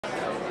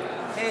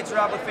Hey, it's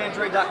Rob with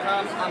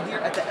Phandroid.com. I'm here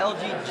at the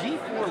LG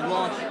G4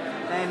 launch,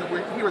 and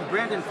we're here with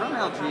Brandon from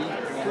LG,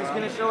 who's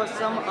going to show us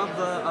some of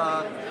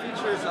the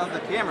features of the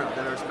camera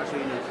that are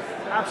especially unique.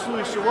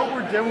 Absolutely. So what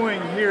we're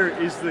demoing here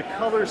is the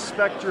color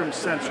spectrum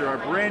sensor, our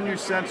brand new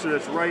sensor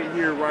that's right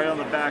here, right on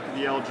the back of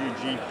the LG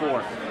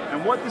G4.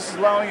 And what this is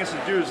allowing us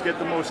to do is get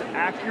the most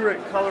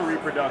accurate color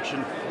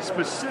reproduction,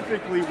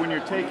 specifically when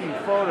you're taking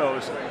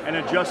photos and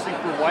adjusting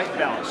for white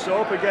balance.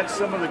 So up against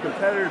some of the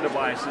competitor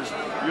devices,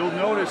 you'll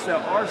notice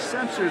that our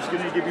sensor is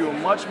going to give you a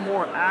much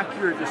more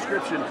accurate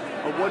description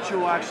of what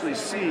you'll actually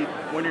see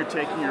when you're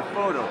taking your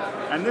photo.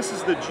 And this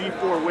is the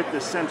G4 with the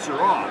sensor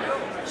off.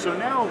 So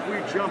now if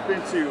we jump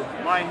into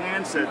my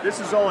handset,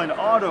 this is all in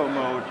auto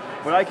mode,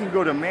 but I can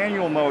go to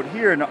manual mode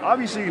here, and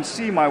obviously you can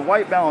see my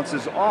white balance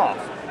is off.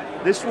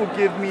 This will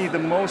give me the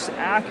most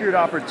accurate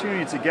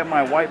opportunity to get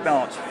my white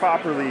balance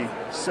properly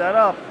set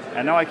up,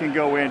 and now I can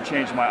go in and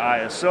change my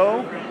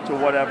ISO to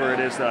whatever it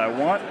is that I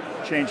want,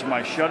 change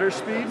my shutter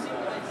speed,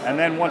 and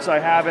then once I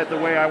have it the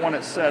way I want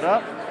it set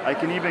up, I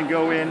can even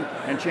go in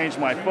and change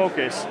my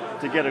focus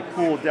to get a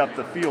cool depth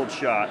of field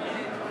shot.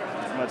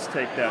 Let's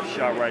take that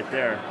shot right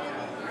there.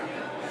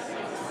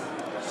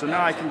 So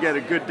now I can get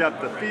a good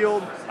depth of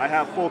field, I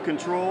have full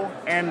control,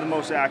 and the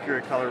most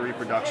accurate color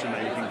reproduction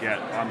that you can get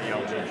on the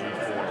LG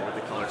G4 with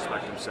the color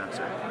spectrum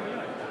sensor.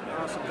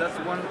 Awesome. That's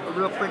a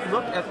real quick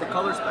look at the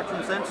color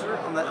spectrum sensor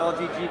on the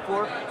LG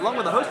G4, along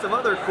with a host of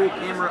other cool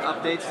camera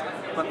updates.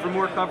 But for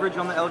more coverage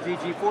on the LG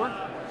G4,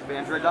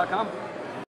 Phandroid.com.